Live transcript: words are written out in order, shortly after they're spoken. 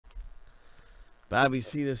Bobby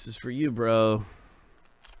C, this is for you, bro.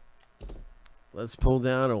 Let's pull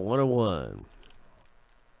down a 101.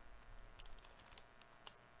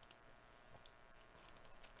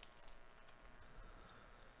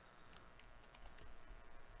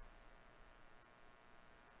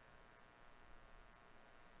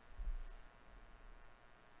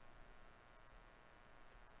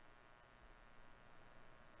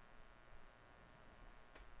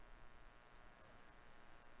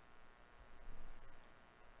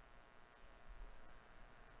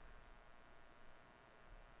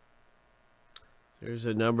 There's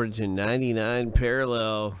a number to 99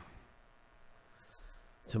 parallel.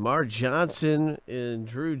 Tamar Johnson and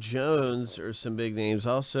Drew Jones are some big names.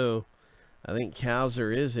 Also, I think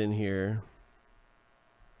Cowser is in here.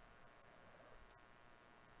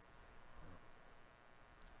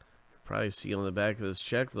 Probably see on the back of this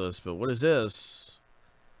checklist, but what is this?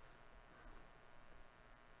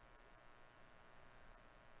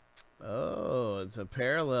 Oh, it's a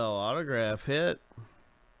parallel autograph hit.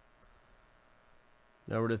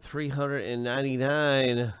 Number to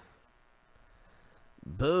 399.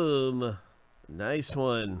 Boom. Nice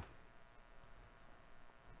one.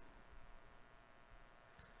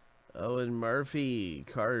 Owen Murphy.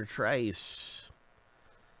 Carter Trice.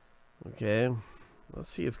 Okay. Let's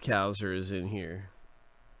see if Cowser is in here.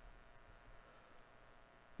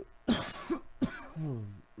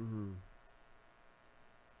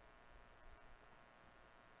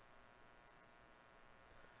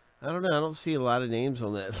 I don't know. I don't see a lot of names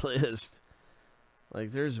on that list.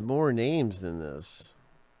 Like, there's more names than this.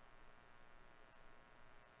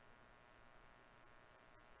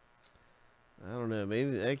 I don't know.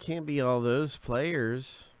 Maybe that can't be all those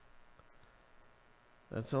players.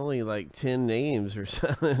 That's only like 10 names or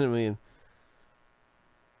something. I mean,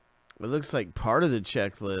 it looks like part of the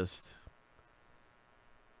checklist.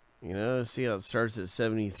 You know, see how it starts at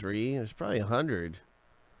 73? There's probably 100.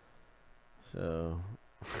 So...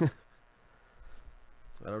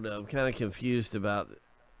 I don't know. I'm kind of confused about.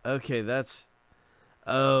 Okay, that's.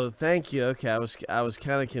 Oh, thank you. Okay, I was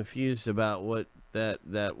kind of confused about what that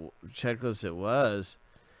checklist it was,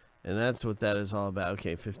 and that's what that is all about.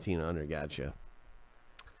 Okay, 1500. Gotcha.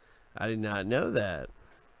 I did not know that.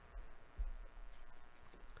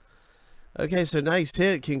 Okay, so nice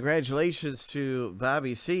hit. Congratulations to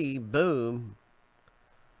Bobby C. Boom.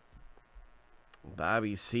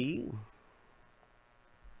 Bobby C.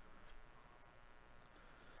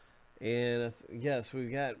 And yes,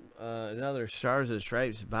 we've got another Stars and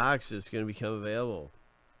Stripes box that's going to become available.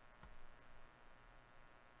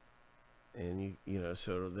 And you know,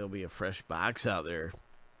 so there'll be a fresh box out there.